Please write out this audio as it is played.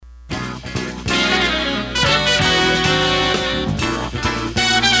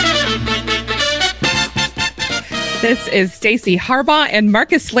This is Stacey Harbaugh and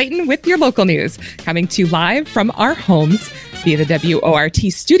Marcus Slayton with your local news, coming to you live from our homes via the WORT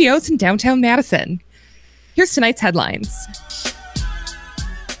studios in downtown Madison. Here's tonight's headlines.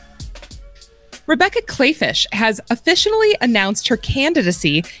 Rebecca Kleefisch has officially announced her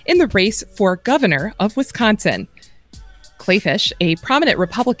candidacy in the race for governor of Wisconsin. Kleefisch, a prominent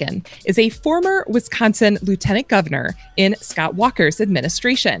Republican, is a former Wisconsin lieutenant governor in Scott Walker's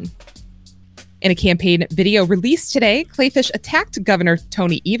administration. In a campaign video released today, Kleefisch attacked Governor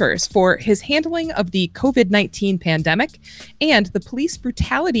Tony Evers for his handling of the COVID-19 pandemic and the police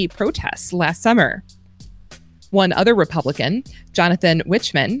brutality protests last summer. One other Republican, Jonathan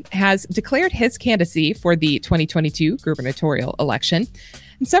Wichmann, has declared his candidacy for the 2022 gubernatorial election,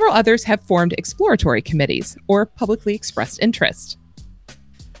 and several others have formed exploratory committees or publicly expressed interest.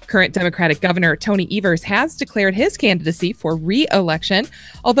 Current Democratic Governor Tony Evers has declared his candidacy for re-election,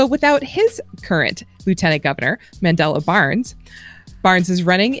 although without his current Lieutenant Governor, Mandela Barnes. Barnes is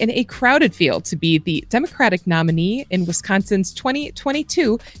running in a crowded field to be the Democratic nominee in Wisconsin's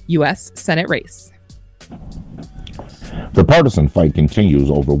 2022 U.S. Senate race. The partisan fight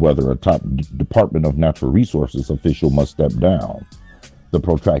continues over whether a top Department of Natural Resources official must step down. The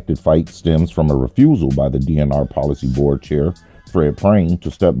protracted fight stems from a refusal by the DNR Policy Board Chair, Fred Prang,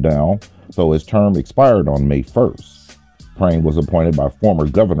 to step down, though his term expired on May 1st. Prang was appointed by former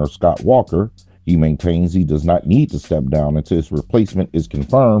Governor Scott Walker. He maintains he does not need to step down until his replacement is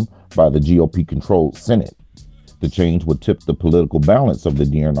confirmed by the GOP-controlled Senate. The change would tip the political balance of the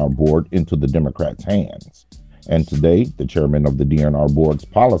DNR board into the Democrats' hands. And today, the chairman of the DNR board's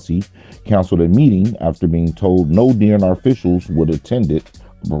policy canceled a meeting after being told no DNR officials would attend it,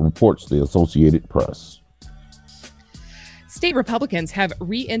 reports the Associated Press. State Republicans have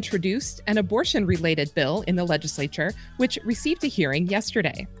reintroduced an abortion-related bill in the legislature, which received a hearing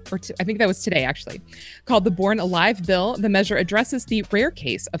yesterday, I think that was today, actually. Called the Born Alive Bill, the measure addresses the rare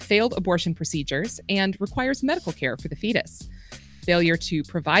case of failed abortion procedures and requires medical care for the fetus. Failure to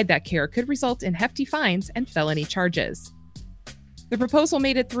provide that care could result in hefty fines and felony charges. The proposal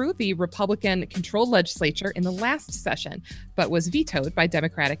made it through the Republican-controlled legislature in the last session, but was vetoed by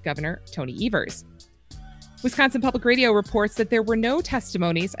Democratic Governor Tony Evers. Wisconsin Public Radio reports that there were no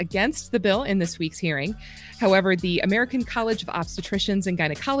testimonies against the bill in this week's hearing. However, the American College of Obstetricians and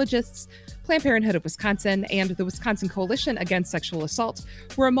Gynecologists, Planned Parenthood of Wisconsin, and the Wisconsin Coalition Against Sexual Assault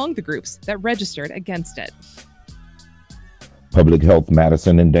were among the groups that registered against it. Public Health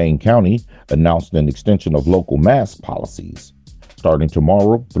Madison and Dane County announced an extension of local mask policies. Starting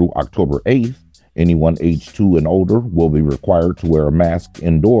tomorrow through October 8th, anyone age 2 and older will be required to wear a mask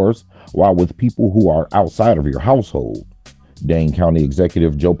indoors, while with people who are outside of your household. Dane County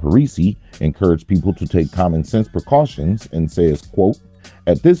Executive Joe Parisi encouraged people to take common sense precautions and says, quote,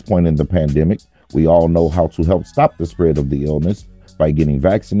 "At this point in the pandemic, we all know how to help stop the spread of the illness by getting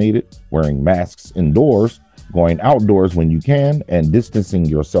vaccinated, wearing masks indoors, going outdoors when you can, and distancing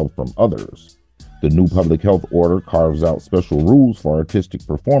yourself from others." The new public health order carves out special rules for artistic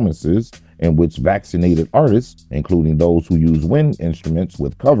performances in which vaccinated artists, including those who use wind instruments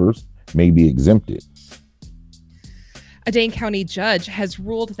with covers, may be exempted. A Dane County judge has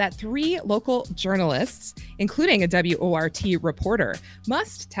ruled that 3 local journalists, including a WORT reporter,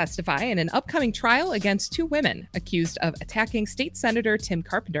 must testify in an upcoming trial against 2 women accused of attacking State Senator Tim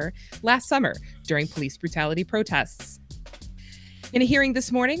Carpenter last summer during police brutality protests. In a hearing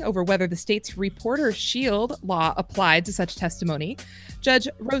this morning over whether the state's Reporter Shield law applied to such testimony, Judge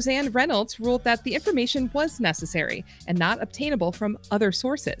Roseanne Reynolds ruled that the information was necessary and not obtainable from other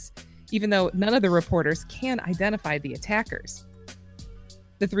sources, even though none of the reporters can identify the attackers.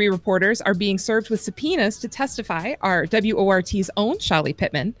 The 3 reporters are being served with subpoenas to testify are WORT's own Shali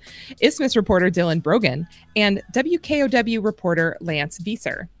Pittman, Isthmus reporter Dylan Brogan, and WKOW reporter Lance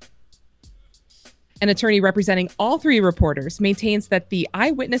Vieser. An attorney representing all 3 reporters maintains that the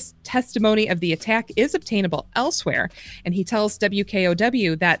eyewitness testimony of the attack is obtainable elsewhere, and he tells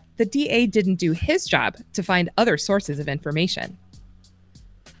WKOW that the DA didn't do his job to find other sources of information.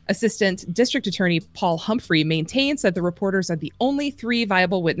 Assistant District Attorney Paul Humphrey maintains that the reporters are the only 3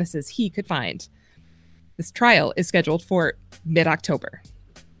 viable witnesses he could find. This trial is scheduled for mid-October.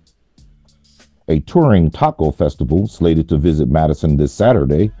 A touring taco festival slated to visit Madison this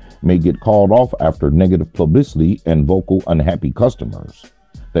Saturday may get called off after negative publicity and vocal unhappy customers.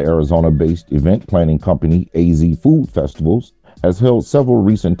 The Arizona-based event planning company AZ Food Festivals has held several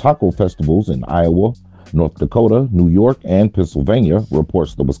recent taco festivals in Iowa, North Dakota, New York, and Pennsylvania,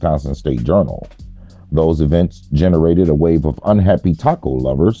 reports the Wisconsin State Journal. Those events generated a wave of unhappy taco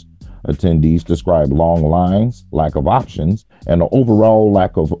lovers. Attendees describe long lines, lack of options, and an overall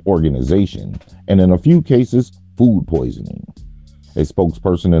lack of organization, and in a few cases, food poisoning. A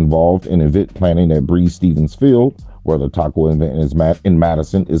spokesperson involved in event planning at Breeze Stevens Field, where the taco event in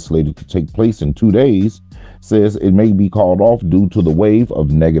Madison is slated to take place in 2 days, says it may be called off due to the wave of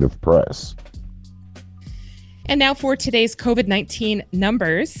negative press. And now for today's COVID-19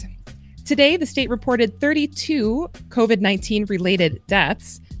 numbers. Today, the state reported 32 COVID-19 related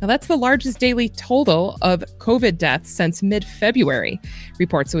deaths. Now, that's the largest daily total of COVID deaths since mid-February,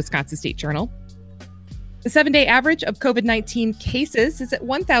 reports the Wisconsin State Journal. The 7-day average of COVID-19 cases is at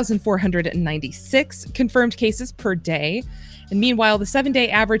 1,496 confirmed cases per day. And meanwhile, the 7-day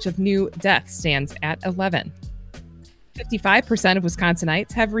average of new deaths stands at 11. 55% of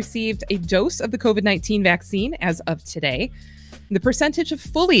Wisconsinites have received a dose of the COVID-19 vaccine as of today. The percentage of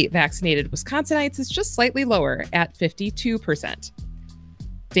fully vaccinated Wisconsinites is just slightly lower at 52%.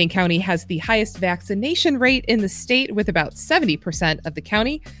 Dane County has the highest vaccination rate in the state, with about 70% of the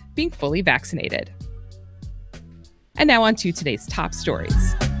county being fully vaccinated. And now on to today's top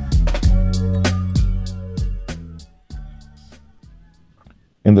stories.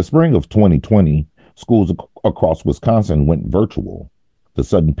 In the spring of 2020, schools across Wisconsin went virtual. The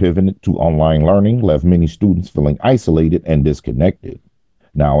sudden pivot to online learning left many students feeling isolated and disconnected.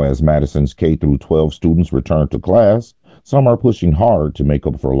 Now, as Madison's K-12 students return to class, some are pushing hard to make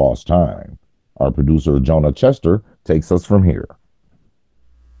up for lost time. Our producer, Jonah Chester, takes us from here.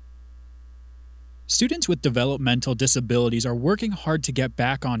 Students with developmental disabilities are working hard to get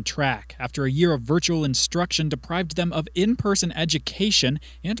back on track after a year of virtual instruction deprived them of in-person education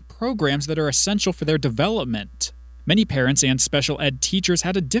and programs that are essential for their development. Many parents and special ed teachers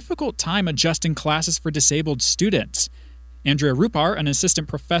had a difficult time adjusting classes for disabled students. Andrea Rupar, an assistant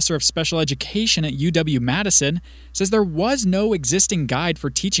professor of special education at UW-Madison, says there was no existing guide for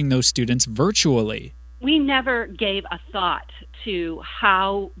teaching those students virtually. We never gave a thought to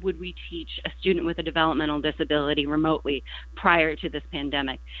how would we teach a student with a developmental disability remotely prior to this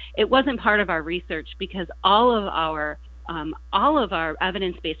pandemic. It wasn't part of our research because all of our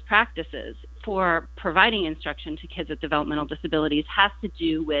evidence-based practices for providing instruction to kids with developmental disabilities has to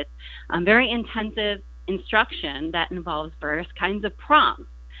do with very intensive instruction that involves various kinds of prompts.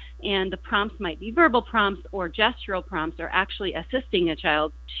 And the prompts might be verbal prompts or gestural prompts, or actually assisting a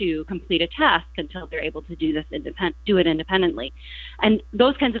child to complete a task until they're able to do it independently. And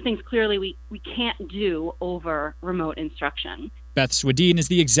those kinds of things clearly we can't do over remote instruction. Beth Swedin is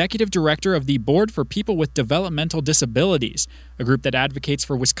the executive director of the Board for People with Developmental Disabilities, a group that advocates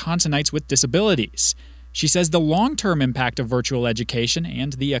for Wisconsinites with disabilities. She says the long-term impact of virtual education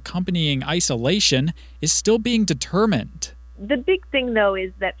and the accompanying isolation is still being determined. The big thing, though,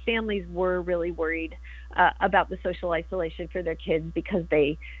 is that families were really worried about the social isolation for their kids because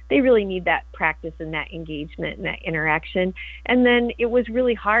they really need that practice and that engagement and that interaction. And then it was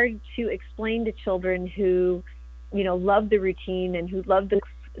really hard to explain to children who, love the routine and who love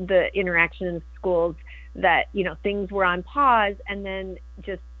the interaction in the schools that, things were on pause and then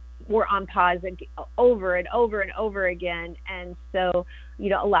just were on pause over and over and over again. And so,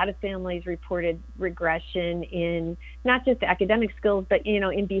 a lot of families reported regression in not just academic skills, but,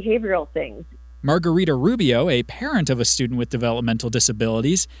 in behavioral things. Margarita Rubio, a parent of a student with developmental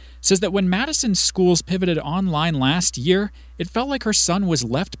disabilities, says that when Madison's schools pivoted online last year, it felt like her son was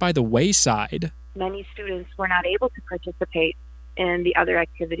left by the wayside. Many students were not able to participate in the other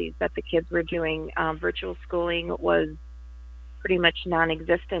activities that the kids were doing. Virtual schooling was pretty much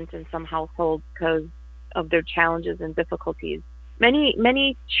non-existent in some households because of their challenges and difficulties.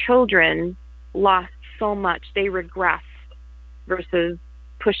 Many children lost so much. They regressed versus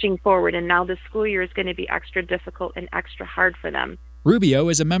pushing forward, and now the school year is going to be extra difficult and extra hard for them. Rubio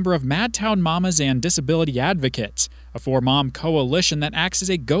is a member of Madtown Mamas and Disability Advocates, a for-mom coalition that acts as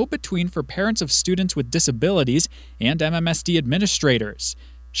a go-between for parents of students with disabilities and MMSD administrators.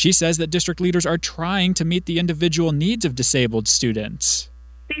 She says that district leaders are trying to meet the individual needs of disabled students.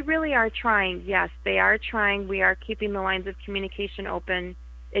 They really are trying. Yes, they are trying. We are keeping the lines of communication open.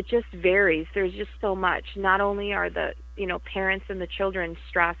 It just varies. There's just so much. Not only are the parents and the children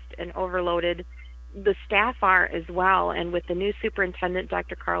stressed and overloaded, the staff are as well. And with the new superintendent,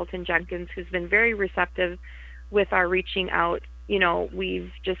 Dr. Carlton Jenkins, who's been very receptive with our reaching out,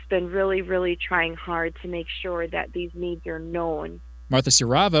 we've just been really, really trying hard to make sure that these needs are known. Martha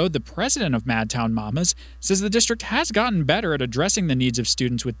Ciravo, the president of Madtown Mamas, says the district has gotten better at addressing the needs of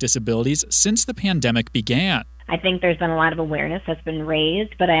students with disabilities since the pandemic began. I think there's been a lot of awareness that's been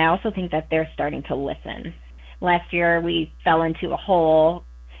raised, but I also think that they're starting to listen. Last year, we fell into a hole,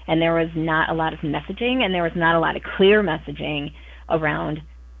 and there was not a lot of messaging, and there was not a lot of clear messaging around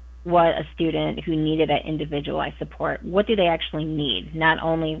what a student who needed that individualized support, what do they actually need, not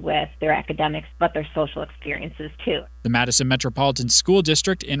only with their academics, but their social experiences too. The Madison Metropolitan School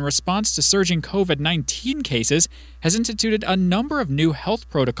District, in response to surging COVID-19 cases, has instituted a number of new health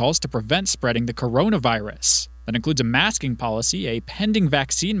protocols to prevent spreading the coronavirus. That includes a masking policy, a pending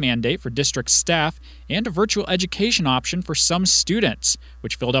vaccine mandate for district staff, and a virtual education option for some students,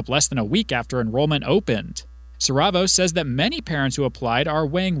 which filled up less than a week after enrollment opened. Saravo says that many parents who applied are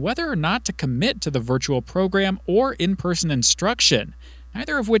weighing whether or not to commit to the virtual program or in-person instruction,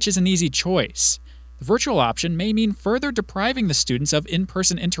 neither of which is an easy choice. The virtual option may mean further depriving the students of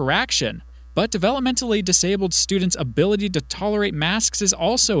in-person interaction, but developmentally disabled students' ability to tolerate masks is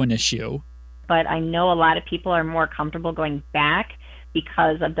also an issue. But I know a lot of people are more comfortable going back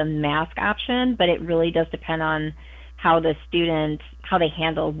because of the mask option, but it really does depend on how they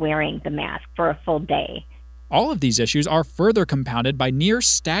handle wearing the mask for a full day. All of these issues are further compounded by near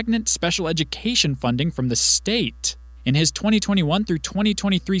stagnant special education funding from the state. In his 2021 through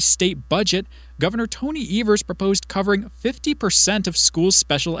 2023 state budget, Governor Tony Evers proposed covering 50% of schools'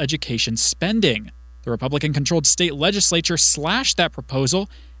 special education spending. The Republican-controlled state legislature slashed that proposal,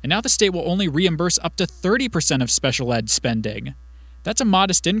 and now the state will only reimburse up to 30% of special ed spending. That's a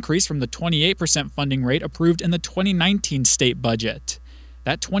modest increase from the 28% funding rate approved in the 2019 state budget.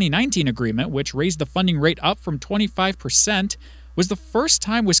 That 2019 agreement, which raised the funding rate up from 25%, was the first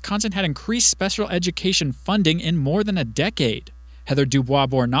time Wisconsin had increased special education funding in more than a decade. Heather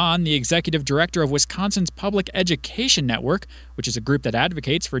Dubois-Bournon, the executive director of Wisconsin's Public Education Network, which is a group that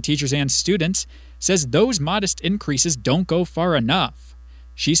advocates for teachers and students, says those modest increases don't go far enough.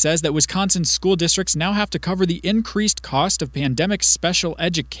 She says that Wisconsin school districts now have to cover the increased cost of pandemic special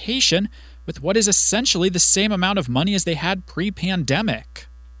education with what is essentially the same amount of money as they had pre-pandemic.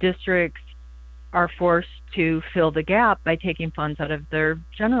 Districts are forced to fill the gap by taking funds out of their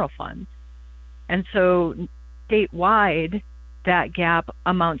general funds. And so statewide, that gap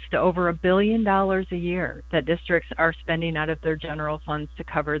amounts to over $1 billion a year that districts are spending out of their general funds to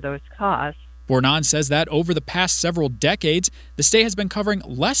cover those costs. Bournon says that over the past several decades, the state has been covering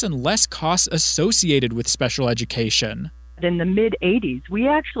less and less costs associated with special education. In the mid-'80s, we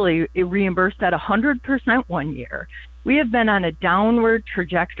actually reimbursed at 100% one year. We have been on a downward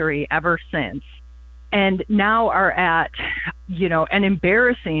trajectory ever since, and now are at, an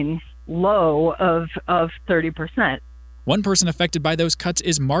embarrassing low of 30%. One person affected by those cuts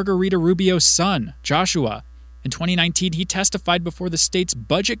is Margarita Rubio's son, Joshua. In 2019, he testified before the state's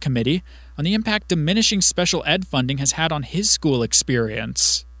budget committee on the impact diminishing special ed funding has had on his school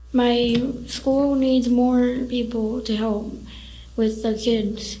experience. My school needs more people to help with the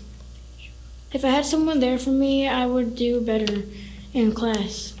kids. If I had someone there for me, I would do better in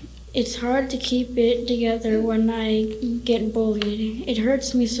class. It's hard to keep it together when I get bullied. It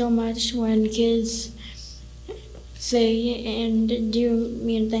hurts me so much when kids say and do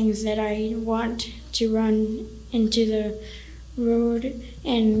mean things that I want to run into the road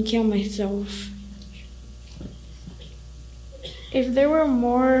and kill myself. If there were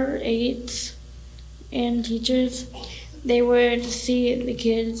more aides and teachers, they would see the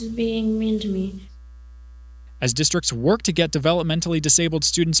kids being mean to me. As districts work to get developmentally disabled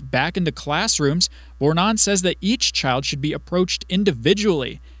students back into classrooms, Bournon says that each child should be approached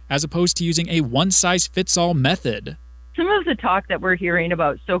individually, as opposed to using a one-size-fits-all method. Some of the talk that we're hearing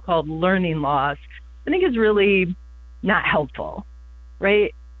about so-called learning loss, I think is really not helpful,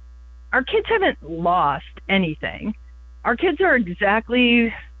 right? Our kids haven't lost anything. Our kids are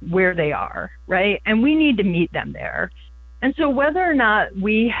exactly where they are, right? And we need to meet them there. And so whether or not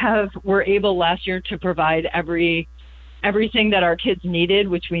were able last year to provide everything that our kids needed,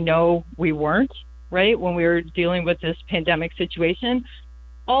 which we know we weren't, right, when we were dealing with this pandemic situation,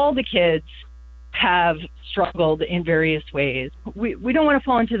 all the kids have struggled in various ways. We don't want to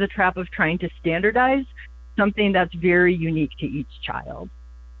fall into the trap of trying to standardize something that's very unique to each child.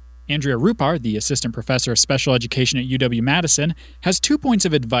 Andrea Rupar, the assistant professor of special education at UW-Madison, has 2 points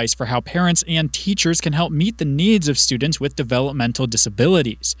of advice for how parents and teachers can help meet the needs of students with developmental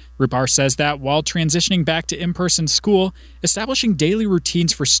disabilities. Rupar says that while transitioning back to in-person school, establishing daily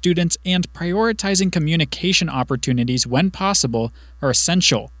routines for students and prioritizing communication opportunities when possible are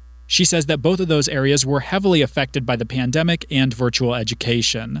essential. She says that both of those areas were heavily affected by the pandemic and virtual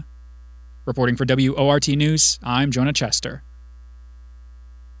education. Reporting for WORT News, I'm Jonah Chester.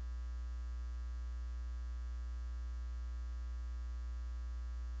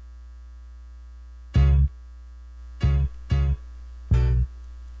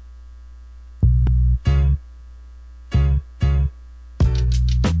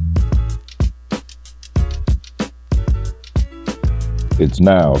 It's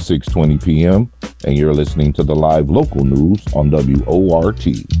now 6:20 p.m., and you're listening to the live local news on WORT. Do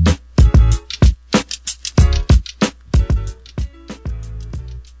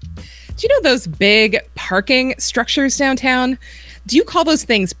you know those big parking structures downtown? Do you call those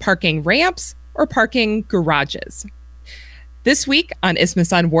things parking ramps or parking garages? This week on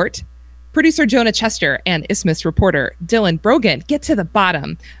Isthmus on WORT, producer Jonah Chester and Isthmus reporter Dylan Brogan get to the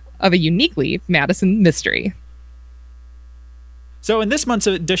bottom of a uniquely Madison mystery. So in this month's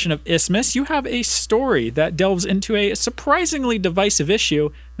edition of Isthmus, you have a story that delves into a surprisingly divisive issue.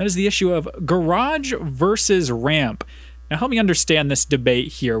 That is the issue of garage versus ramp. Now help me understand this debate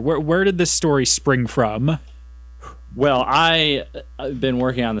here. Where did this story spring from? Well, I've been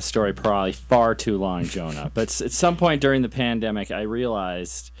working on the story probably far too long, Jonah. But at some point during the pandemic, I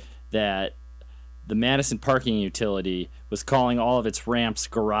realized that the Madison Parking Utility was calling all of its ramps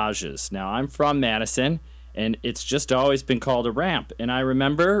garages. Now, I'm from Madison, and it's just always been called a ramp. And I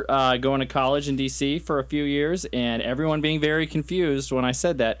remember going to college in D.C. for a few years and everyone being very confused when I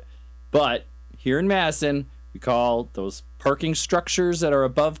said that. But here in Madison, we call those parking structures that are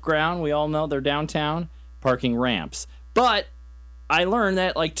above ground, we all know they're downtown, parking ramps. But I learned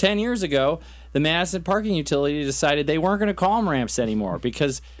that like 10 years ago, the Madison Parking Utility decided they weren't going to call them ramps anymore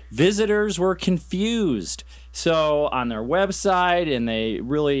because visitors were confused. So on their website and they've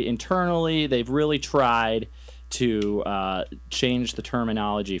really tried to change the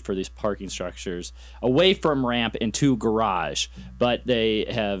terminology for these parking structures away from ramp and to garage, but they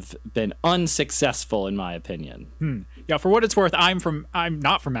have been unsuccessful in my opinion. Yeah, for what it's worth, I'm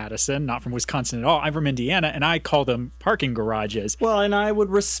not from Madison, not from Wisconsin at all. I'm from Indiana, and I call them parking garages. Well, and I would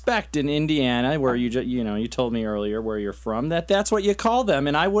respect in Indiana, where you told me earlier where you're from, that's what you call them,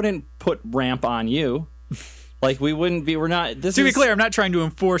 and I wouldn't put ramp on you. Like we're not. To be clear, I'm not trying to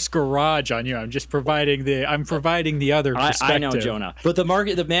enforce garage on you. I'm just providing the other perspective. I know, Jonah. But the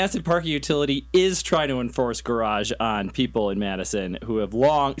Madison Parking Utility is trying to enforce garage on people in Madison who have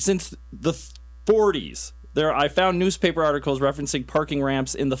since the 40s. I found newspaper articles referencing parking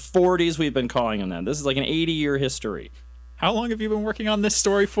ramps in the 40s. We've been calling them. This is like an 80-year history. How long have you been working on this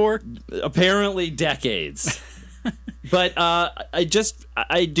story for? Apparently decades. But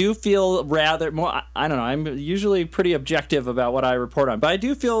I do feel rather more, I don't know, I'm usually pretty objective about what I report on, but I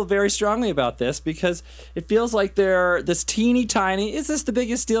do feel very strongly about this because it feels like they're this teeny tiny, is this the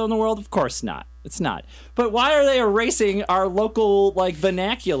biggest deal in the world? Of course not. It's not. But why are they erasing our local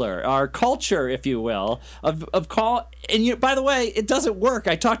vernacular, our culture, if you will, of call? And by the way, it doesn't work.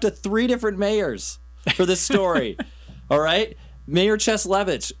 I talked to 3 different mayors for this story. All right? Mayor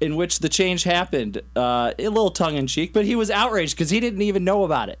Cheslevich, in which the change happened, a little tongue-in-cheek, but he was outraged because he didn't even know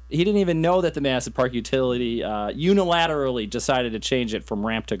about it. He didn't even know that the Madison Park Utility unilaterally decided to change it from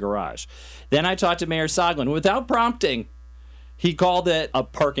ramp to garage. Then I talked to Mayor Soglin. Without prompting, he called it a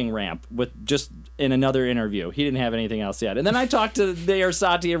parking ramp just in another interview. He didn't have anything else yet. And then I talked to Mayor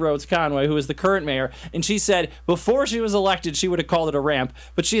Satya Rhodes Conway, who is the current mayor, and she said before she was elected, she would have called it a ramp,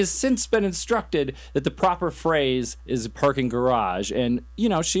 but she has since been instructed that the proper phrase is parking garage. And,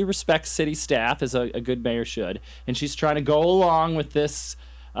 she respects city staff, as a good mayor should, and she's trying to go along with this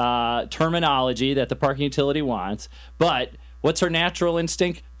terminology that the parking utility wants. But what's her natural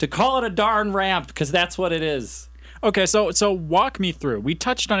instinct? To call it a darn ramp, because that's what it is. Okay, so walk me through. We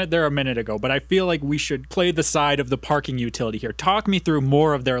touched on it there a minute ago, but I feel like we should play the side of the parking utility here. Talk me through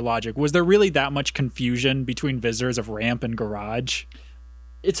more of their logic. Was there really that much confusion between visitors of ramp and garage?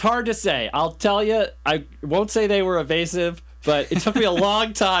 It's hard to say. I'll tell you, I won't say they were evasive, but it took me a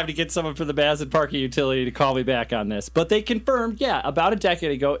long time to get someone from the Madison Parking Utility to call me back on this. But they confirmed, about a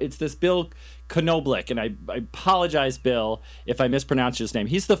decade ago, it's this Bill Knoblich, and I apologize, Bill, if I mispronounced his name.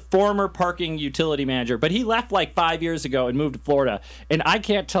 He's the former parking utility manager, but he left like 5 years ago and moved to Florida. And I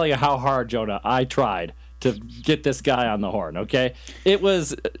can't tell you how hard, Jonah, I tried to get this guy on the horn, okay? It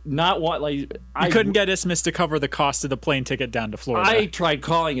was not what, you couldn't get Isthmus to cover the cost of the plane ticket down to Florida. I tried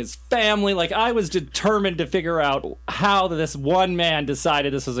calling his family. I was determined to figure out how this one man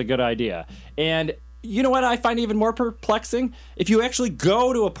decided this was a good idea. And you know what I find even more perplexing? If you actually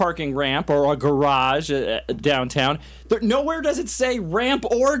go to a parking ramp or a garage downtown, nowhere does it say ramp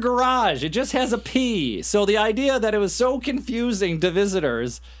or garage. It just has a P. So the idea that it was so confusing to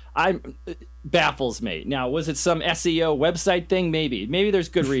visitors baffles me. Now, was it some SEO website thing? Maybe there's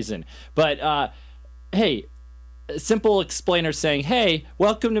good reason. But hey, simple explainer saying, hey,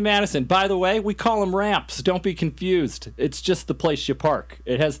 welcome to Madison. By the way, we call them ramps. Don't be confused. It's just the place you park.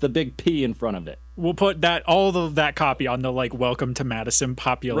 It has the big P in front of it. We'll put all of that copy on the welcome to Madison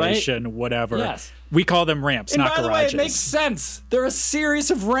population, right? Whatever. Yes. We call them ramps, not garages. And by the way, it makes sense. They're a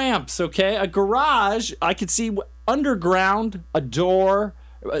series of ramps, okay? A garage, I could see underground, a door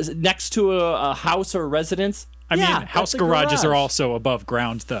next to a house or a residence. I mean, house garages are also above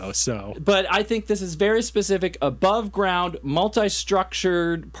ground, though, so. But I think this is very specific, above ground,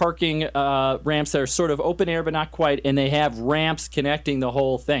 multi-structured parking ramps that are sort of open air, but not quite, and they have ramps connecting the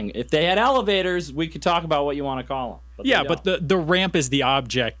whole thing. If they had elevators, we could talk about what you want to call them. But the ramp is the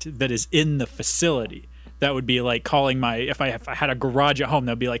object that is in the facility. That would be like calling if I had a garage at home,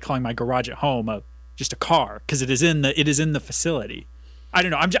 that would be like calling my garage at home just a car, because it is in the facility. I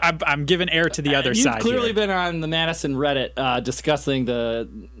don't know. I'm giving air to the other side. You've clearly here. been on the Madison Reddit discussing the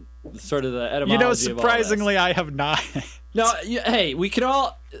sort of the etymology. Surprisingly, I have not. No, hey, we could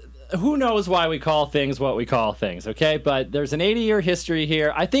all. Who knows why we call things what we call things? Okay, but there's an 80-year history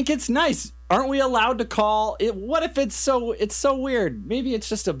here. I think it's nice. Aren't we allowed to call it? What if it's so weird? Maybe it's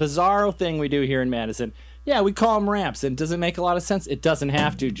just a bizarro thing we do here in Madison. Yeah, we call them ramps, and does it make a lot of sense? It doesn't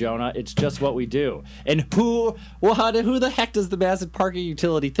have to, Jonah. It's just what we do. And who the heck does the Madison Parking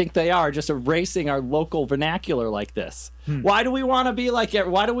Utility think they are, just erasing our local vernacular like this? Why do we want to be like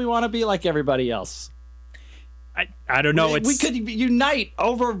everybody else? I don't know. We could unite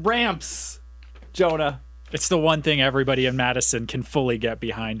over ramps, Jonah. It's the one thing everybody in Madison can fully get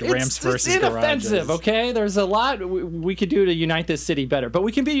behind, ramps versus garages. It's inoffensive, okay? There's a lot we could do to unite this city better, but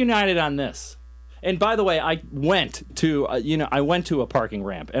we can be united on this. And by the way, I went to a parking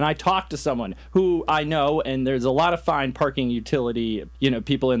ramp, and I talked to someone who I know, and there's a lot of fine parking utility,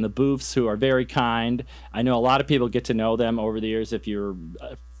 people in the booths who are very kind. I know a lot of people get to know them over the years if you're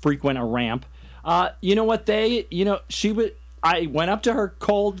frequent a ramp. You know what I went up to her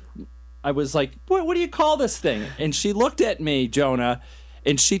cold. I was like, what do you call this thing? And she looked at me, Jonah,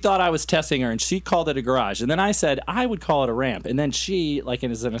 and she thought I was testing her, and she called it a garage. And then I said, I would call it a ramp. And then she,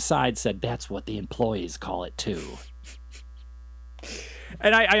 as an aside, said, that's what the employees call it, too.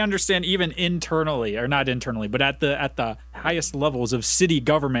 And I understand even internally, or not internally, but at the highest levels of city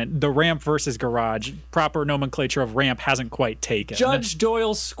government, the ramp versus garage, proper nomenclature of ramp hasn't quite taken. Judge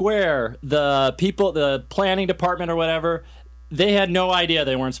Doyle Square, the planning department or whatever, they had no idea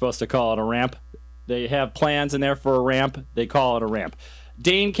they weren't supposed to call it a ramp. They have plans in there for a ramp. They call it a ramp.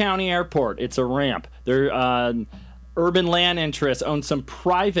 Dane County Airport, it's a ramp. Their urban land interests own some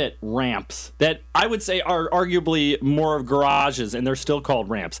private ramps that I would say are arguably more of garages, and they're still called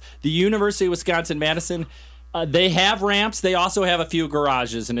ramps. The University of Wisconsin-Madison, they have ramps. They also have a few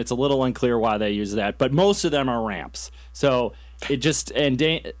garages, and it's a little unclear why they use that, but most of them are ramps. So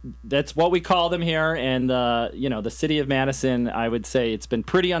that's what we call them here, and the city of Madison, I would say it's been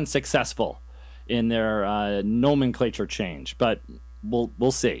pretty unsuccessful in their nomenclature change, but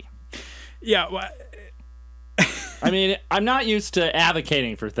we'll see. Yeah. Well, I mean, I'm not used to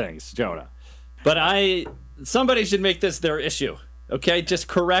advocating for things, Jonah, but somebody should make this their issue. Okay, just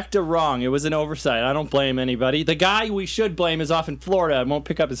correct a wrong. It was an oversight. I don't blame anybody. The guy we should blame is off in Florida and won't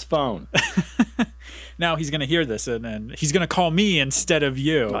pick up his phone. Now he's going to hear this and he's going to call me instead of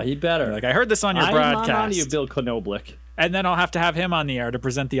you. He better. I heard this on your broadcast. I'm on to you, Bill Knoblick. And then I'll have to have him on the air to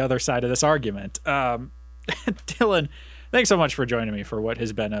present the other side of this argument. Dylan, thanks so much for joining me for what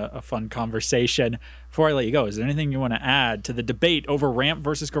has been a fun conversation. Before I let you go, is there anything you want to add to the debate over ramp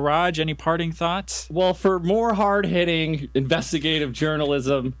versus garage? Any parting thoughts? Well, for more hard-hitting investigative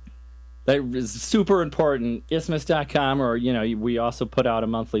journalism that is super important, isthmus.com, or, we also put out a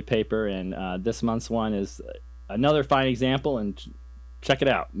monthly paper, and this month's one is another fine example, and check it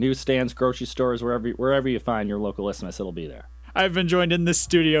out. Newsstands, grocery stores, wherever you find your local Isthmus, it'll be there. I've been joined in the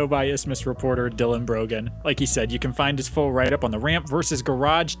studio by Isthmus reporter Dylan Brogan. Like he said, you can find his full write-up on the ramp versus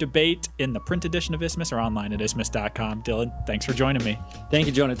garage debate in the print edition of Isthmus or online at isthmus.com. Dylan, thanks for joining me. Thank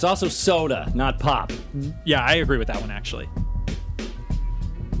you, Jonah. It's also soda, not pop. Yeah, I agree with that one, actually.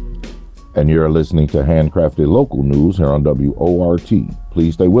 And you're listening to Handcrafted Local News here on WORT.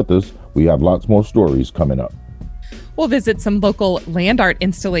 Please stay with us. We have lots more stories coming up. We'll visit some local land art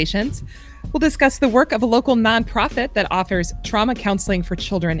installations. We'll discuss the work of a local nonprofit that offers trauma counseling for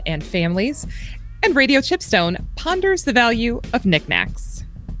children and families. And Radio Chipstone ponders the value of knickknacks.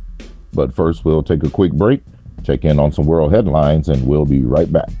 But first, we'll take a quick break, check in on some world headlines, and we'll be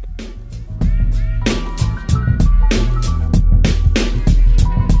right back.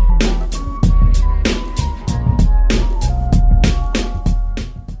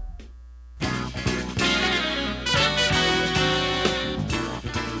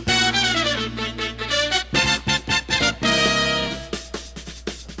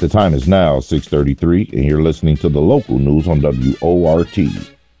 The time is now 6:33, and you're listening to the local news on WORT.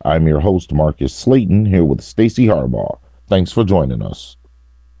 I'm your host, Marcus Slayton, here with Stacy Harbaugh. Thanks for joining us.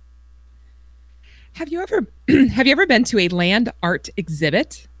 Have you ever been to a land art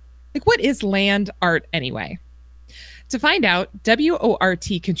exhibit? Like, what is land art anyway? To find out,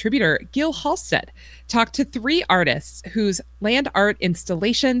 WORT contributor Gil Halstead talked to 3 artists whose land art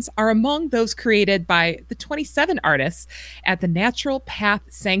installations are among those created by the 27 artists at the Natural Path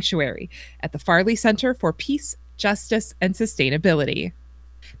Sanctuary at the Farley Center for Peace, Justice, and Sustainability.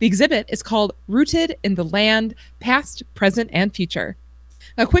 The exhibit is called Rooted in the Land, Past, Present, and Future.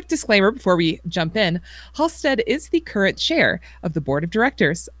 A quick disclaimer before we jump in, Halstead is the current chair of the board of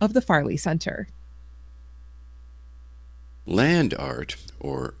directors of the Farley Center. Land art,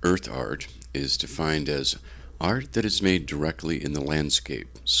 or earth art, is defined as art that is made directly in the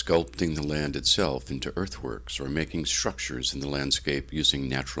landscape, sculpting the land itself into earthworks or making structures in the landscape using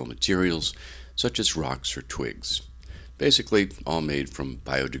natural materials such as rocks or twigs. Basically, all made from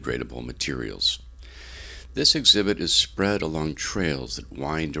biodegradable materials. This exhibit is spread along trails that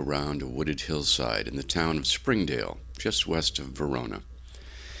wind around a wooded hillside in the town of Springdale, just west of Verona.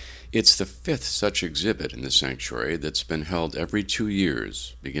 It's the 5th such exhibit in the sanctuary that's been held every 2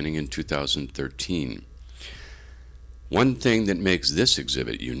 years, beginning in 2013. One thing that makes this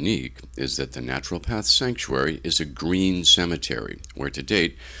exhibit unique is that the Natural Path Sanctuary is a green cemetery, where to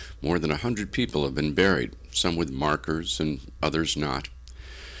date, more than 100 people have been buried, some with markers and others not.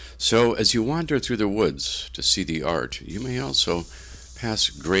 So as you wander through the woods to see the art, you may also pass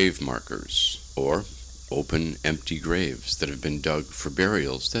grave markers, or open, empty graves that have been dug for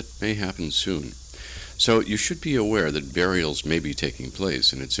burials that may happen soon. So you should be aware that burials may be taking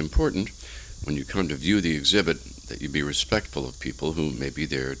place, and it's important when you come to view the exhibit that you be respectful of people who may be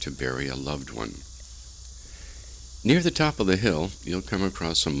there to bury a loved one. Near the top of the hill, you'll come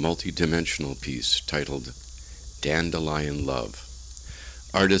across a multi-dimensional piece titled Dandelion Love.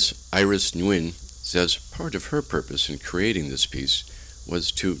 Artist Iris Nguyen says part of her purpose in creating this piece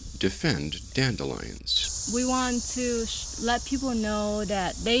was to defend dandelions. We want to let people know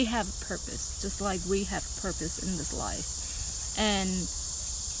that they have purpose, just like we have purpose in this life. And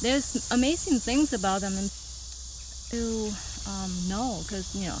there's amazing things about them to know,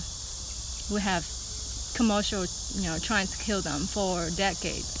 because, we have commercial, trying to kill them for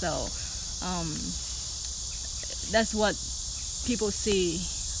decades. So that's what people see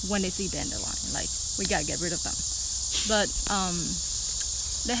when they see dandelion. Like, we gotta get rid of them. But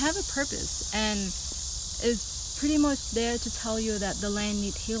they have a purpose, and is pretty much there to tell you that the land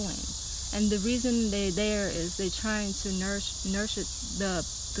needs healing. And the reason they're there is they're trying to nurture the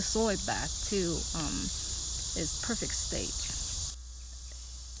soil back to its perfect state.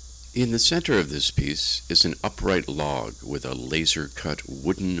 In the center of this piece is an upright log with a laser-cut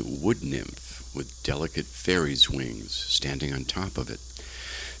wooden wood nymph with delicate fairy's wings standing on top of it.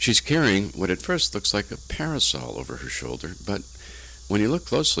 She's carrying what at first looks like a parasol over her shoulder, but when you look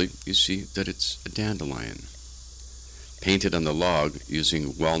closely, you see that it's a dandelion. Painted on the log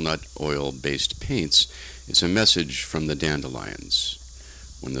using walnut oil-based paints is a message from the dandelions.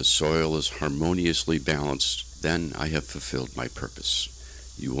 When the soil is harmoniously balanced, then I have fulfilled my purpose.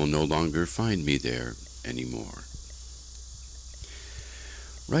 You will no longer find me there anymore.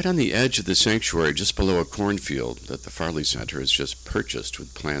 Right on the edge of the sanctuary, just below a cornfield that the Farley Center has just purchased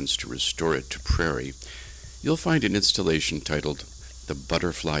with plans to restore it to prairie, you'll find an installation titled The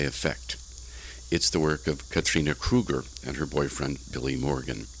Butterfly Effect. It's the work of Katrina Kruger and her boyfriend Billy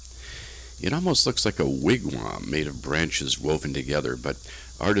Morgan. It almost looks like a wigwam made of branches woven together, but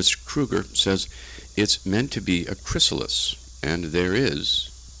artist Kruger says it's meant to be a chrysalis, and there is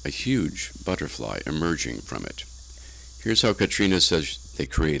a huge butterfly emerging from it. Here's how Katrina says they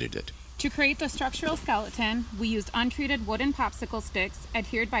created it. To create the structural skeleton, we used untreated wooden popsicle sticks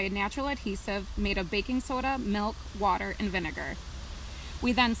adhered by a natural adhesive made of baking soda, milk, water, and vinegar.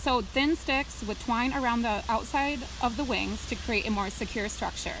 We then sewed thin sticks with twine around the outside of the wings to create a more secure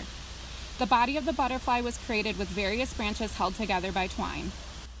structure. The body of the butterfly was created with various branches held together by twine.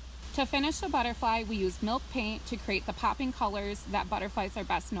 To finish the butterfly, we used milk paint to create the popping colors that butterflies are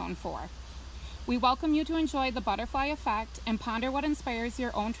best known for. We welcome you to enjoy the butterfly effect and ponder what inspires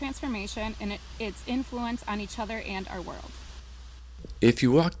your own transformation and its influence on each other and our world. If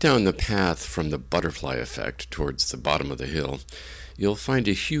you walk down the path from the butterfly effect towards the bottom of the hill, you'll find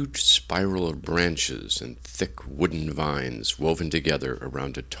a huge spiral of branches and thick wooden vines woven together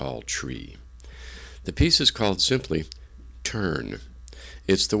around a tall tree. The piece is called simply Turn.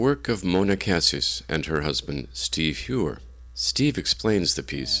 It's the work of Mona Cassis and her husband Steve Hewer. Steve explains the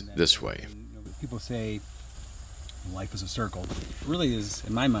piece this way. People say life is a circle. It really is,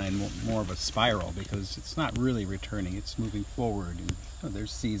 in my mind, more of a spiral, because it's not really returning. It's moving forward. And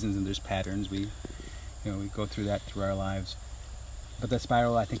there's seasons and there's patterns. We go through that through our lives. But the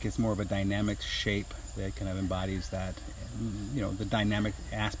spiral, I think, is more of a dynamic shape that kind of embodies that, the dynamic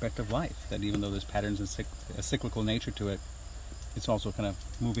aspect of life. That even though there's patterns and a cyclical nature to it, it's also kind of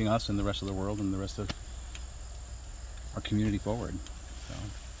moving us and the rest of the world and the rest of our community forward. So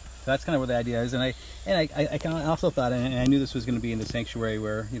that's kind of what the idea is. And I also thought, and I knew this was going to be in the sanctuary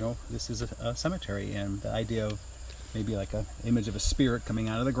where, this is a cemetery, and the idea of maybe like a image of a spirit coming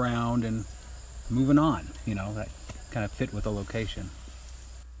out of the ground and moving on, that kind of fit with the location.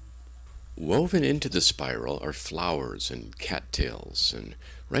 Woven into the spiral are flowers and cattails, and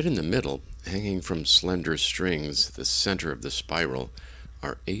right in the middle, hanging from slender strings, the center of the spiral,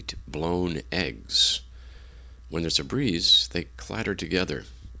 are 8 blown eggs. When there's a breeze, they clatter together.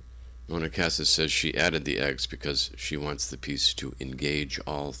 Mona Casas says she added the eggs because she wants the piece to engage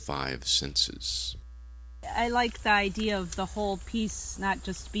all 5 senses. I like the idea of the whole piece not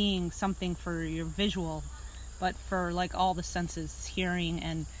just being something for your visual, but for like all the senses, hearing,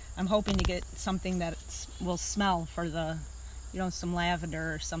 and I'm hoping to get something that will smell for the, some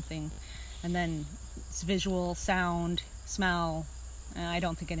lavender or something, and then it's visual, sound, smell. I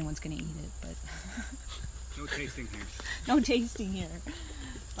don't think anyone's going to eat it, but no tasting here. No tasting here,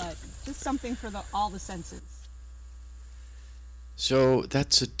 but just something for all the senses. So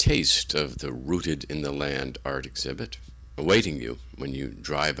that's a taste of the Rooted in the Land art exhibit, awaiting you when you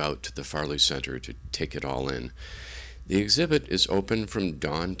drive out to the Farley Center to take it all in. The exhibit is open from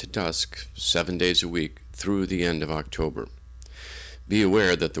dawn to dusk, 7 days a week, through the end of October. Be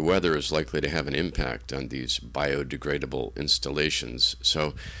aware that the weather is likely to have an impact on these biodegradable installations,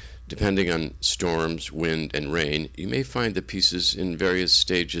 so depending on storms, wind, and rain, you may find the pieces in various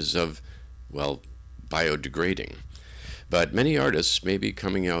stages of, biodegrading. But many artists may be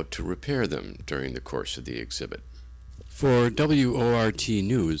coming out to repair them during the course of the exhibit. For WORT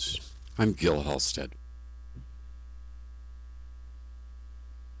News, I'm Gil Halstead.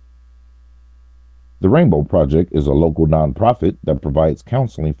 The Rainbow Project is a local nonprofit that provides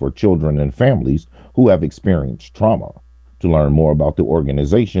counseling for children and families who have experienced trauma. To learn more about the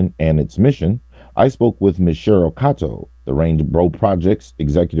organization and its mission, I spoke with Ms. Cheryl Cato, the Rainbow Project's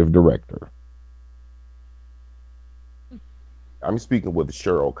Executive Director. I'm speaking with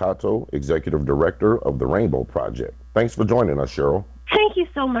Cheryl Cato, Executive Director of the Rainbow Project. Thanks for joining us, Cheryl. Thank you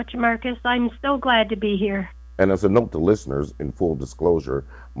so much, Marcus. I'm so glad to be here. And as a note to listeners, in full disclosure,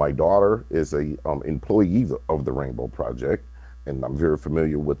 my daughter is a employee of the Rainbow Project, and I'm very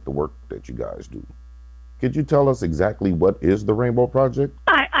familiar with the work that you guys do. Could you tell us exactly what is the Rainbow Project?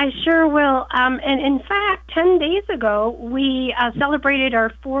 I sure will. And in fact, 10 days ago, we celebrated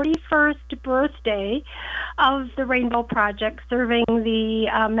our 41st birthday of the Rainbow Project, serving the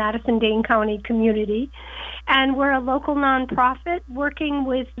Madison-Dane County community. And we're a local nonprofit working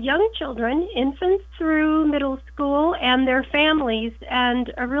with young children, infants through middle school, and their families,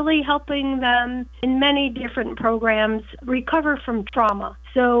 and really helping them in many different programs recover from trauma.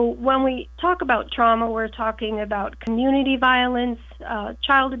 So when we talk about trauma, we're talking about community violence,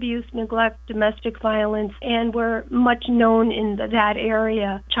 child abuse, neglect, domestic violence, and we're much known in that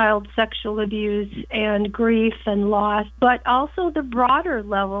area, child sexual abuse and grief and loss, but also the broader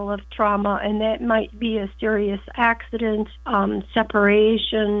level of trauma, and that might be a serious accident,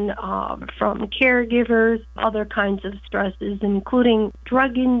 separation from caregivers, other kinds of stresses, including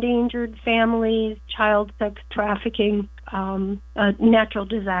drug-endangered families, child sex trafficking, natural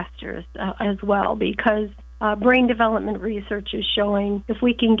disasters as well, because brain development research is showing if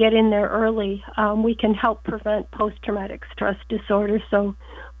we can get in there early, we can help prevent post-traumatic stress disorder. So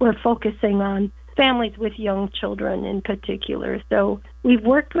we're focusing on families with young children in particular. So we've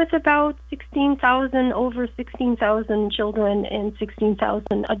worked with about over 16,000 children and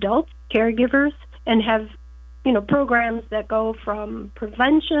 16,000 adults, caregivers, and have programs that go from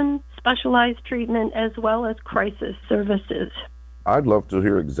prevention, specialized treatment, as well as crisis services. I'd love to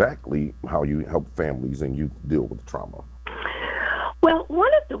hear exactly how you help families and youth deal with trauma. Well,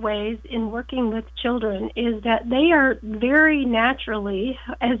 one of the ways in working with children is that they are very naturally,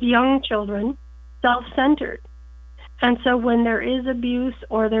 as young children, self-centered. And so when there is abuse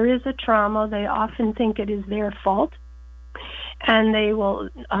or there is a trauma, they often think it is their fault. And they will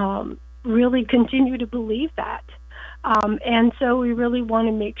really continue to believe that. And so we really want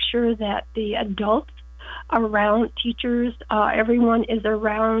to make sure that the adults around, teachers, everyone is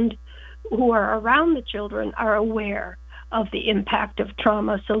around, who are around the children, are aware of the impact of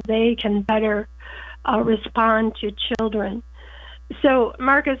trauma so they can better respond to children. So,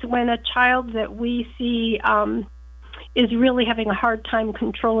 Marcus, when a child that we see is really having a hard time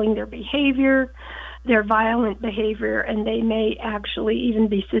controlling their behavior, their violent behavior, and they may actually even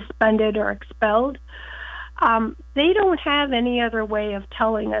be suspended or expelled. They don't have any other way of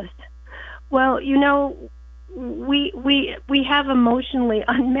telling us, well, you know, we have emotionally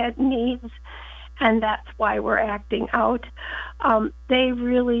unmet needs, and that's why we're acting out. They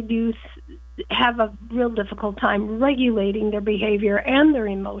really do have a real difficult time regulating their behavior and their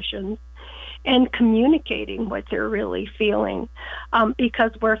emotions and communicating what they're really feeling,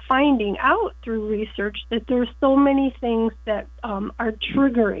 because we're finding out through research that there's so many things that are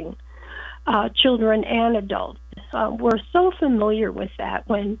triggering children and adults. We're so familiar with that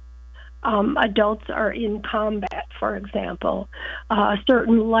when adults are in combat, for example.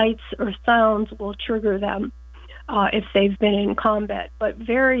 Certain lights or sounds will trigger them if they've been in combat. But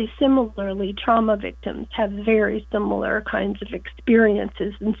very similarly, trauma victims have very similar kinds of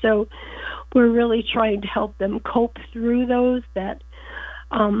experiences. And so we're really trying to help them cope through those, that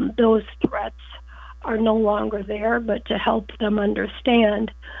those threats are no longer there, but to help them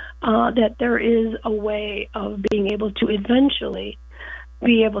understand that there is a way of being able to eventually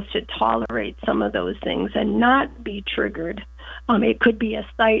be able to tolerate some of those things and not be triggered. It could be a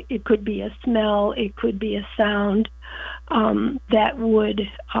sight, it could be a smell, it could be a sound that would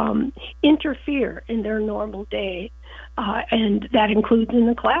interfere in their normal day, and that includes in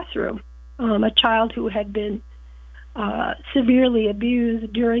the classroom. A child who had been severely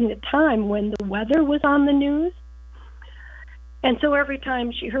abused during the time when the weather was on the news, and so every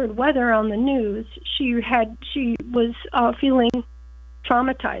time she heard weather on the news, she was feeling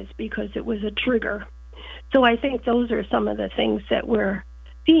traumatized because it was a trigger. So I think those are some of the things that we're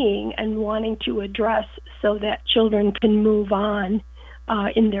seeing and wanting to address so that children can move on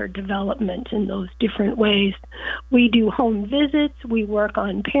in their development in those different ways. We do home visits. We work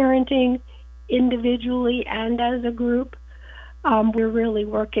on parenting individually and as a group. We're really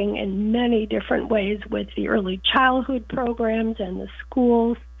working in many different ways with the early childhood programs and the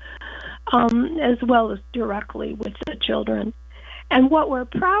schools, as well as directly with the children. And what we're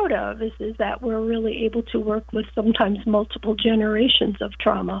proud of is that we're really able to work with sometimes multiple generations of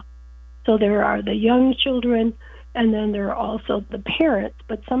trauma. So there are the young children, and then there are also the parents,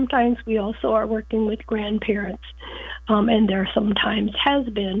 but sometimes we also are working with grandparents. And there sometimes has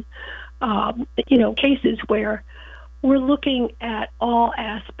been, cases where we're looking at all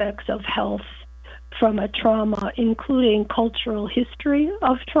aspects of health from a trauma, including cultural history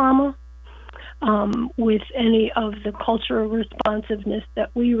of trauma, with any of the cultural responsiveness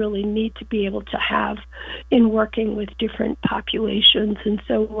that we really need to be able to have in working with different populations. And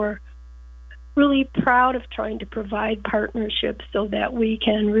so we're really proud of trying to provide partnerships so that we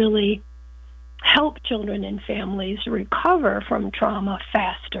can really help children and families recover from trauma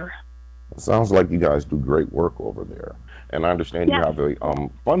faster. It sounds like you guys do great work over there. And I understand you have a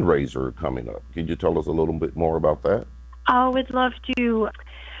fundraiser coming up. Could you tell us a little bit more about that? I would love to.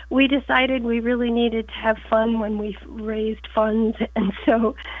 We decided we really needed to have fun when we raised funds, and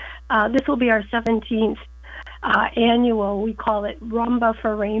so this will be our 17th annual. We call it Rumba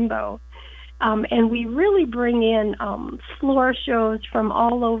for Rainbow, and we really bring in floor shows from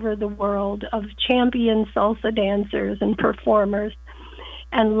all over the world of champion salsa dancers and performers,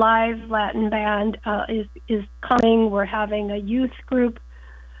 and live Latin band is coming. We're having a youth group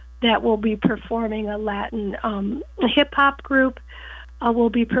that will be performing, a Latin hip-hop group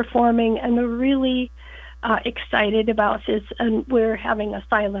will be performing, and we're really excited about this. And we're having a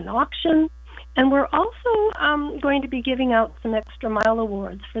silent auction, and we're also going to be giving out some Extra Mile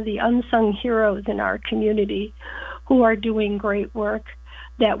Awards for the unsung heroes in our community who are doing great work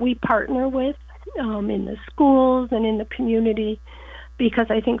that we partner with in the schools and in the community, because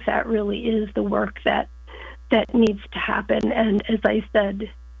I think that really is the work that needs to happen. And as I said,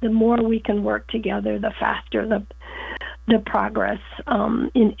 the more we can work together, the faster the progress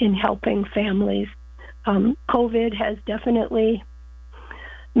in helping families. COVID has definitely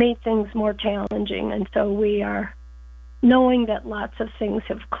made things more challenging, and so we are knowing that lots of things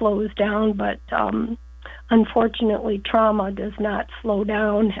have closed down, but unfortunately trauma does not slow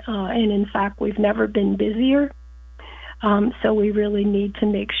down, and in fact we've never been busier. So we really need to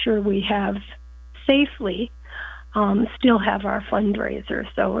make sure we have safely still have our fundraiser,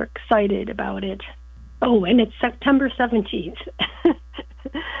 so we're excited about it. Oh, and it's September 17th,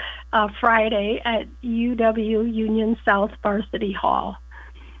 Friday at UW Union South Varsity Hall.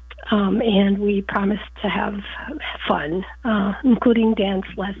 And we promise to have fun, including dance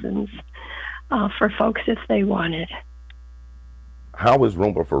lessons for folks if they want it. How is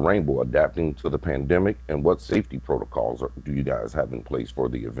Rumba for Rainbow adapting to the pandemic, and what safety protocols do you guys have in place for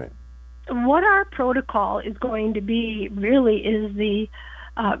the event? what our protocol is going to be really is the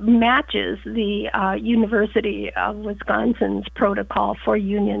matches the University of Wisconsin's protocol for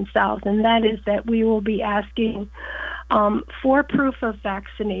Union South, and that is that we will be asking for proof of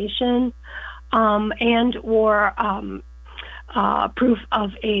vaccination and or proof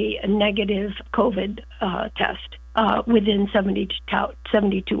of a negative COVID test within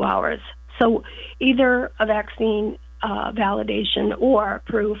 72 hours. So either a vaccine validation or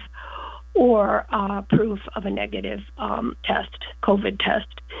proof of a negative COVID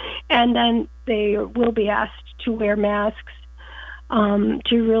test. And then they will be asked to wear masks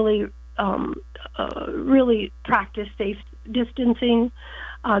to really practice safe distancing.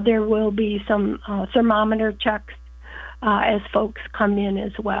 There will be some thermometer checks as folks come in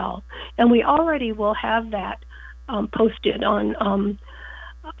as well. And we already will have that posted on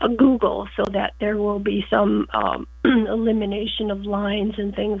Google, so that there will be some elimination of lines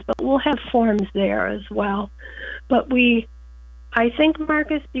and things, but we'll have forms there as well. But I think,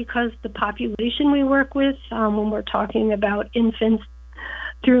 Marcus, because the population we work with, when we're talking about infants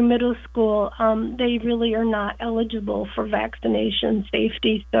through middle school, they really are not eligible for vaccination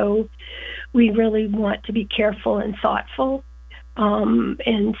safety, so we really want to be careful and thoughtful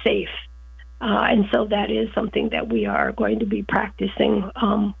and safe. And so that is something that we are going to be practicing.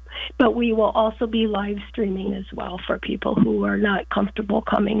 But we will also be live streaming as well for people who are not comfortable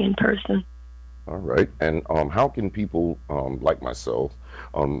coming in person. All right. And how can people like myself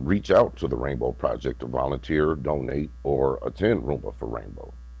reach out to the Rainbow Project to volunteer, donate, or attend Roomba for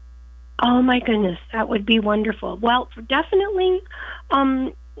Rainbow? Oh, my goodness. That would be wonderful. Well, definitely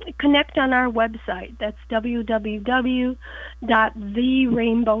connect on our website. That's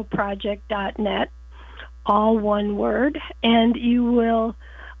www.therainbowproject.net, all one word. And you will,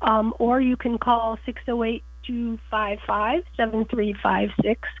 or you can call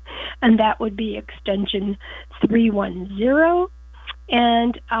 608-255-7356, and that would be extension 310.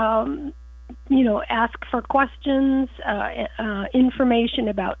 And, ask for questions, information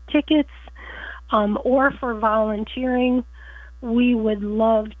about tickets, or for volunteering. We would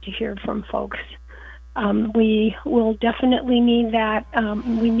love to hear from folks. We will definitely need that.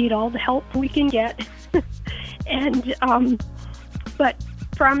 We need all the help we can get. And but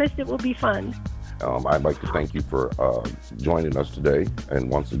promise it will be fun. I'd like to thank you for joining us today.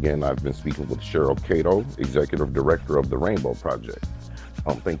 And once again, I've been speaking with Cheryl Cato, Executive Director of the Rainbow Project.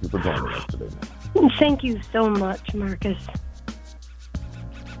 Thank you for joining us today. Thank you so much, Marcus.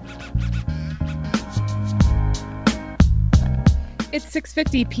 It's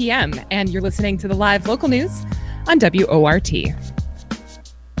 6:50 p.m. and you're listening to the live local news on WORT.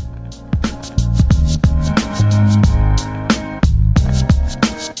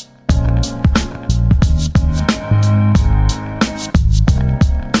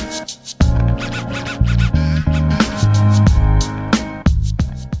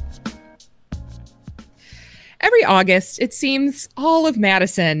 Every August, it seems all of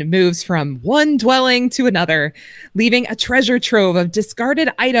Madison moves from one dwelling to another, leaving a treasure trove of discarded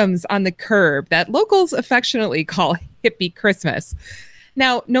items on the curb that locals affectionately call hippie Christmas.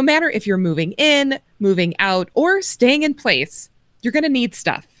 Now, no matter if you're moving in, moving out, or staying in place, you're going to need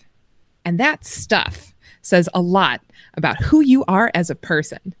stuff. And that stuff says a lot about who you are as a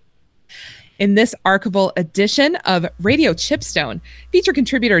person. In this archival edition of Radio Chipstone, feature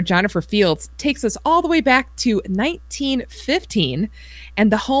contributor Jennifer Fields takes us all the way back to 1915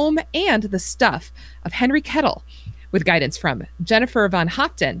 and the home and the stuff of Henry Kettle, with guidance from Jennifer Von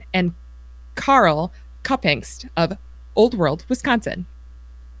Hopton and Carl Koppingst of Old World, Wisconsin.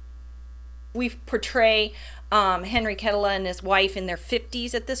 We portray Henry Kettle and his wife in their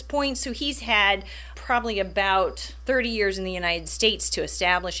 50s at this point, so he's had probably about 30 years in the United States to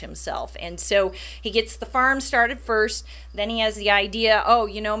establish himself. And so he gets the farm started first, then he has the idea,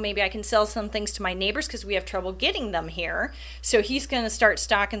 maybe I can sell some things to my neighbors because we have trouble getting them here. So he's going to start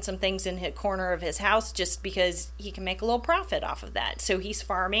stocking some things in the corner of his house just because he can make a little profit off of that. So he's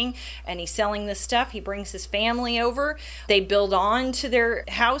farming and he's selling this stuff. He brings his family over. They build on to their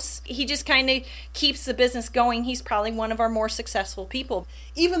house. He just kind of keeps the business going. He's probably one of our more successful people.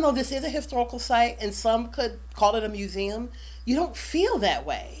 Even though this is a historical site and some could call it a museum, you don't feel that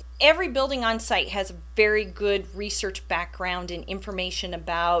way. Every building on site has a very good research background and information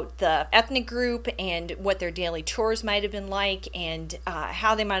about the ethnic group and what their daily chores might have been like and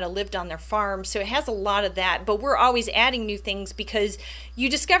how they might have lived on their farm. So it has a lot of that, but we're always adding new things because you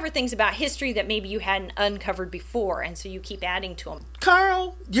discover things about history that maybe you hadn't uncovered before, and so you keep adding to them.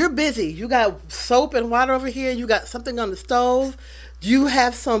 Carl, you're busy. You got soap and water over here. You got something on the stove. You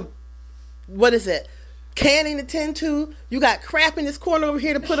have some, what is it? canning to tend to. You got crap in this corner over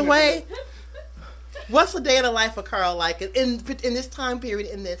here to put away. What's a day in the life of Carl like in this time period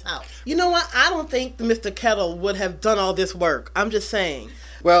in this house? You know what? I don't think Mr. Kettle would have done all this work. I'm just saying.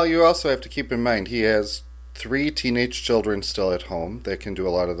 Well, you also have to keep in mind he has 3 teenage children still at home that can do a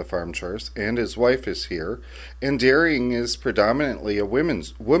lot of the farm chores, and his wife is here. And dairying is predominantly a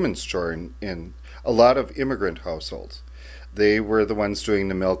women's chore in a lot of immigrant households. They were the ones doing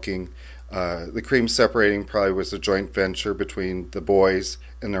the milking. The cream separating probably was a joint venture between the boys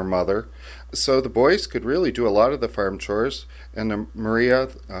and their mother. So the boys could really do a lot of the farm chores, and Maria,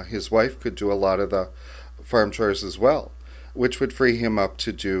 his wife, could do a lot of the farm chores as well, which would free him up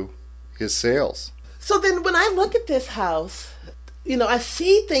to do his sales. So then when I look at this house, I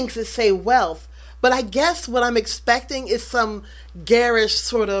see things that say wealth, but I guess what I'm expecting is some garish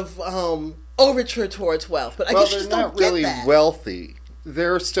sort of overture towards wealth. But I guess you just don't get that. They're not really wealthy.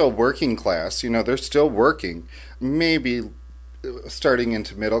 They're still working class. They're still working. Maybe starting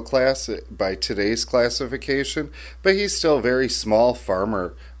into middle class by today's classification, but he's still a very small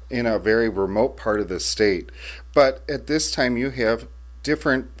farmer in a very remote part of the state. But at this time, you have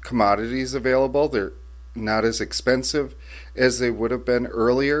different commodities available. They're not as expensive as they would have been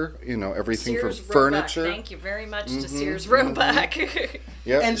earlier. Everything Sears from furniture. Roebuck. Thank you very much to Sears Roebuck.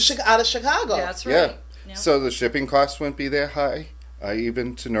 Yep. And out of Chicago. Yeah, that's right. Yeah. Yep. So the shipping costs wouldn't be that high,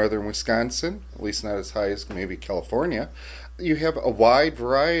 even to northern Wisconsin, at least not as high as maybe California. You have a wide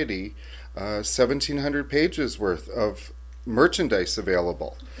variety, 1,700 pages worth of merchandise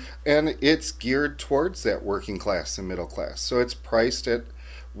available. And it's geared towards that working class and middle class. So it's priced at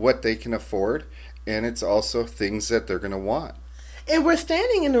what they can afford, and it's also things that they're going to want. And we're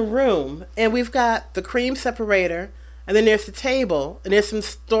standing in a room, and we've got the cream separator, and then there's the table, and there's some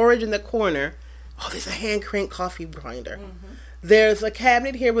storage in the corner. Oh, there's a hand-cranked coffee grinder. Mm-hmm. There's a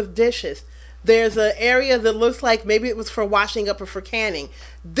cabinet here with dishes. There's an area that looks like maybe it was for washing up or for canning.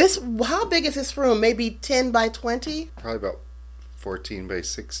 How big is this room? Maybe 10 by 20? Probably about 14 by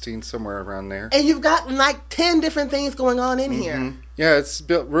 16, somewhere around there. And you've got like 10 different things going on in here. Yeah,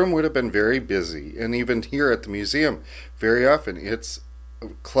 room would have been very busy. And even here at the museum, very often it's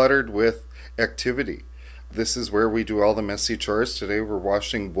cluttered with activity. This is where we do all the messy chores. Today we're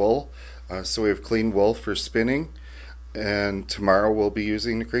washing wool, so we have clean wool for spinning. And tomorrow we'll be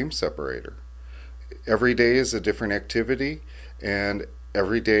using the cream separator. Every day is a different activity, and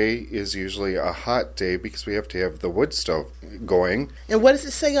every day is usually a hot day because we have to have the wood stove going. And what does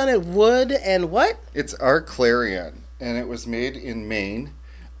it say on it? Wood and what? It's our Clarion, and it was made in Maine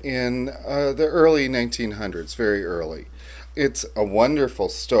in the early 1900s, very early. It's a wonderful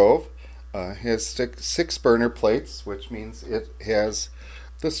stove. Has 6 burner plates, which means it has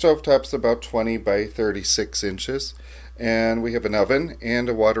the stovetop's about 20 by 36 inches. And we have an oven and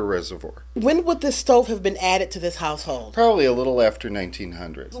a water reservoir. When would this stove have been added to this household? Probably a little after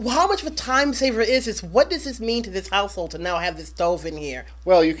 1900. Well, how much of a time saver is this? What does this mean to this household to now have this stove in here?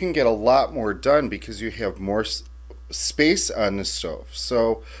 Well, you can get a lot more done because you have more space on the stove.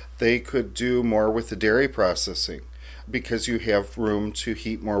 So they could do more with the dairy processing because you have room to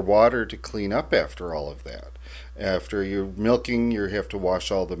heat more water to clean up after all of that. After you're milking, you have to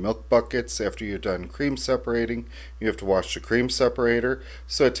wash all the milk buckets. After you're done cream separating, you have to wash the cream separator.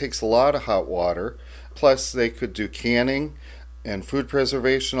 So it takes a lot of hot water. Plus, they could do canning and food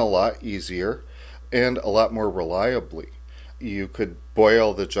preservation a lot easier and a lot more reliably. You could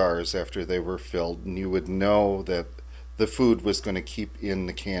boil the jars after they were filled, and you would know that the food was going to keep in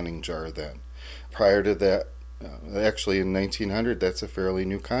the canning jar then. Prior to that, actually in 1900, that's a fairly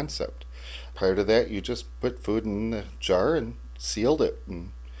new concept. Prior to that, you just put food in the jar and sealed it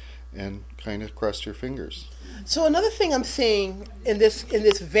and kind of crossed your fingers. So another thing I'm seeing in this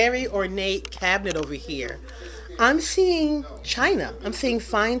very ornate cabinet over here, I'm seeing china. I'm seeing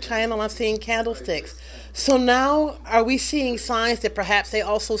fine china, and I'm seeing candlesticks. So now, are we seeing signs that perhaps they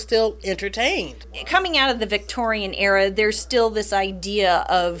also still entertained? Coming out of the Victorian era, there's still this idea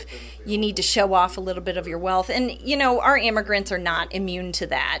of you need to show off a little bit of your wealth. And, our immigrants are not immune to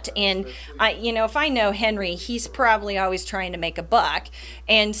that. And, if I know Henry, he's probably always trying to make a buck.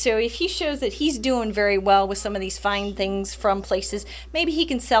 And so if he shows that he's doing very well with some of these fine things from places, maybe he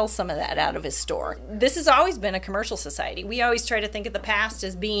can sell some of that out of his store. This has always been a commercial society. We always try to think of the past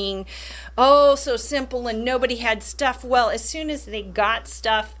as being, so simple and nobody had stuff. Well, as soon as they got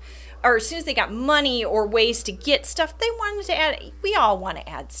stuff, or as soon as they got money or ways to get stuff, they wanted to add. We all want to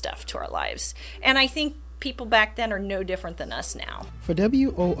add stuff to our lives. And I think people back then are no different than us now. For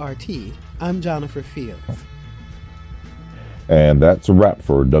WORT, I'm Jennifer Fields. And that's a wrap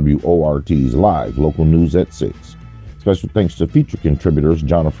for WORT's Live Local News at 6. Special thanks to feature contributors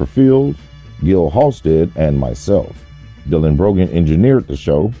Jennifer Fields, Gil Halstead, and myself. Dylan Brogan engineered the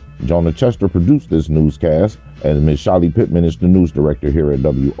show. Jonah Chester produced this newscast, and Ms. Shali Pittman is the news director here at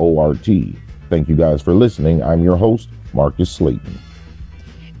WORT. Thank you guys for listening. I'm your host, Marcus Slayton.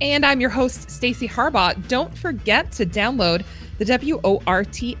 And I'm your host, Stacey Harbaugh. Don't forget to download the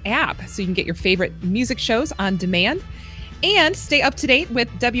WORT app so you can get your favorite music shows on demand and stay up to date with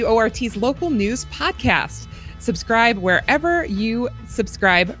WORT's local news podcast. Subscribe wherever you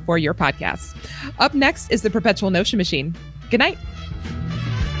subscribe for your podcasts. Up next is the Perpetual Notion Machine. Good night.